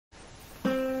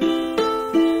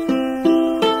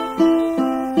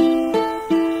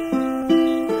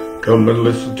Come and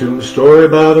listen to my story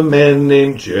about a man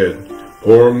named Jed.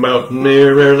 Poor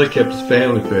mountaineer rarely kept his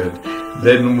family fed.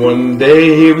 Then one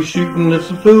day he was shooting at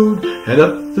some food, and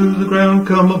up through the ground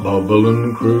come a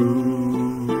bubbling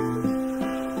crude.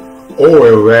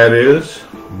 Oil, that is,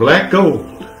 black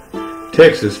gold,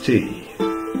 Texas tea.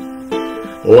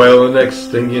 Well, the next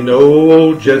thing you know,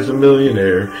 old Jed's a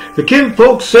millionaire. The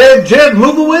kinfolk said, Jed,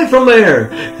 move away from there.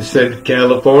 They said,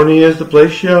 California is the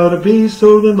place you ought to be.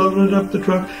 So they loaded up the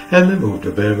truck and they moved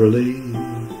to Beverly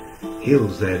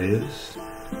Hills, that is.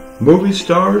 Movie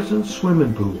stars and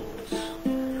swimming pools.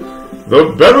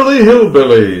 The Beverly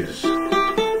Hillbillies.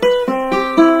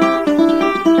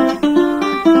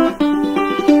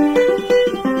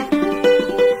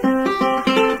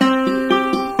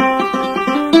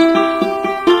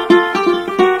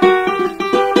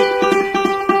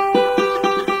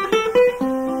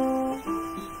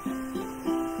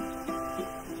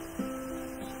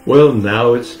 Well,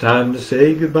 now it's time to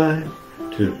say goodbye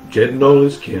to Jed and all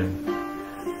his kin.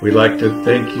 We'd like to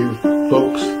thank you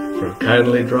folks for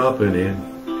kindly dropping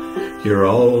in. You're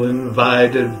all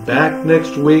invited back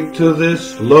next week to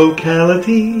this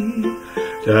locality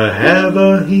to have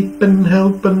a heaping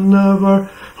helping of our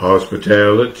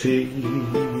hospitality.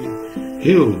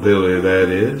 Hillbilly, that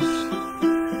is.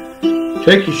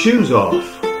 Take your shoes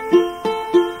off.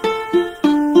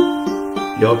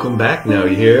 Y'all come back now,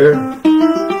 you hear?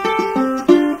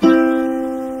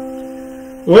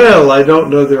 Well, I don't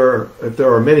know if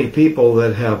there are many people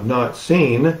that have not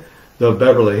seen the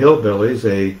Beverly Hillbillies,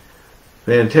 a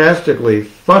fantastically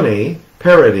funny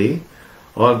parody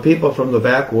on people from the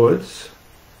backwoods,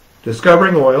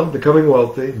 discovering oil, becoming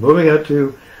wealthy, moving out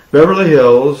to Beverly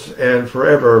Hills, and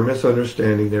forever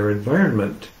misunderstanding their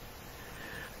environment.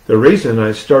 The reason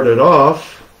I started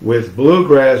off with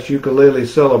Bluegrass Ukulele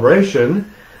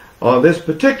Celebration on this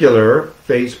particular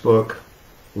Facebook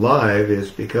Live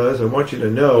is because I want you to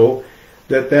know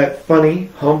that that funny,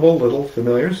 humble, little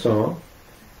familiar song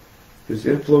is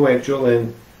influential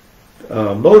in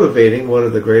motivating one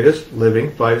of the greatest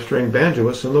living five-string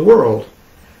banjoists in the world.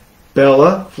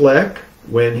 Bela Fleck,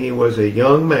 when he was a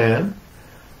young man,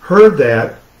 heard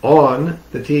that on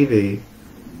the TV,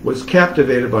 was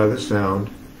captivated by the sound,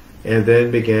 and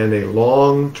then began a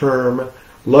long-term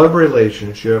love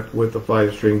relationship with the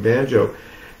five-string banjo.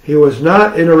 He was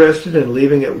not interested in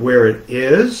leaving it where it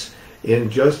is, in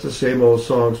just the same old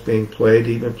songs being played,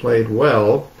 even played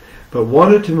well, but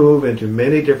wanted to move into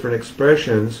many different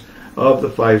expressions of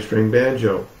the five-string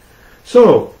banjo.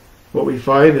 So, what we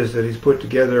find is that he's put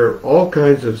together all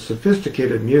kinds of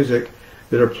sophisticated music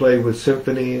that are played with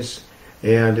symphonies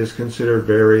and is considered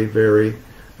very, very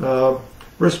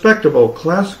respectable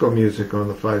classical music on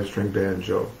the five-string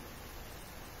banjo.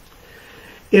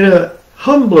 In a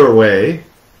humbler way,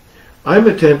 I'm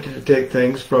attempting to take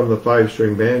things from the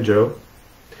five-string banjo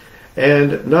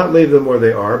and not leave them where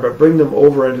they are, but bring them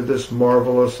over into this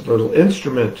marvelous little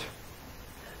instrument.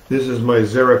 This is my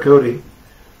Zerakote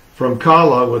from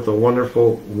Kala with a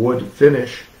wonderful wood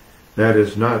finish. That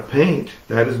is not paint,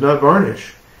 that is not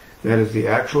varnish. That is the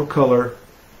actual color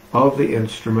of the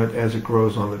instrument as it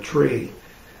grows on the tree.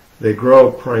 They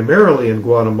grow primarily in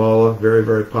Guatemala. Very,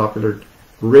 very popular,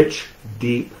 rich,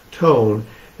 deep tone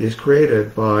is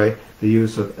created by the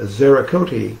use of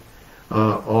Zerakote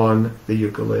on the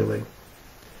ukulele.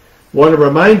 Want to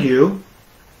remind you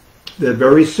that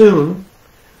very soon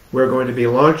we're going to be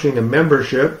launching a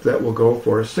membership that will go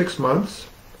for 6 months.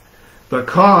 The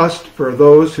cost for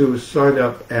those who sign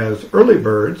up as early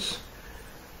birds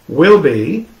will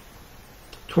be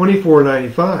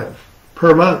 $24.95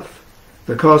 per month.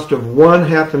 The cost of one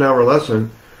half-an-hour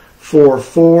lesson for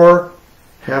 4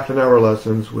 half-an-hour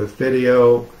lessons with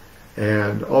video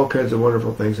and all kinds of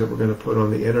wonderful things that we're going to put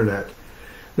on the internet.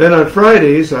 Then on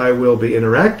Fridays, I will be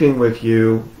interacting with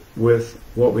you with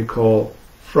what we call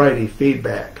Friday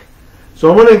feedback.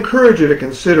 So I want to encourage you to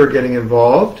consider getting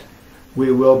involved.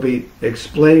 We will be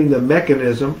explaining the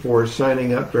mechanism for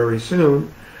signing up very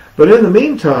soon. But in the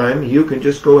meantime, you can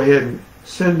just go ahead and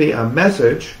send me a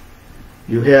message.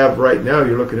 You have right now,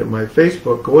 you're looking at my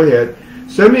Facebook, go ahead,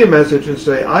 send me a message and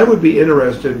say, I would be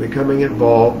interested in becoming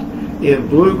involved in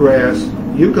Bluegrass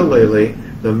Ukulele,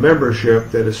 the membership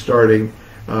that is starting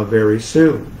very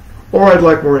soon. Or I'd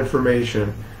like more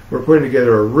information. We're putting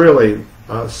together a really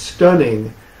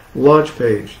stunning launch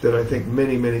page that I think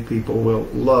many, many people will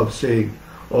love seeing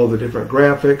all the different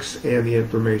graphics and the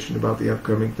information about the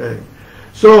upcoming thing.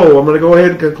 So I'm going to go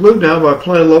ahead and conclude now by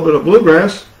playing a little bit of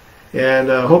bluegrass, and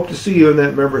hope to see you in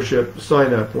that membership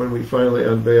sign up when we finally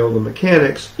unveil the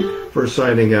mechanics for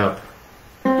signing up.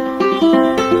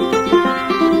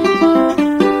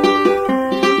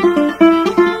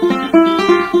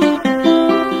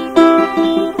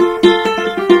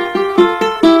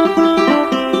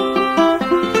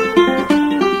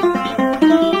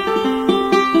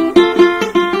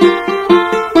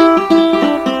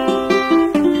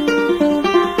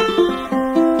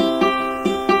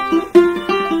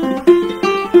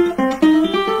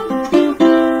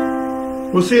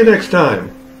 We'll see you next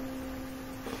time.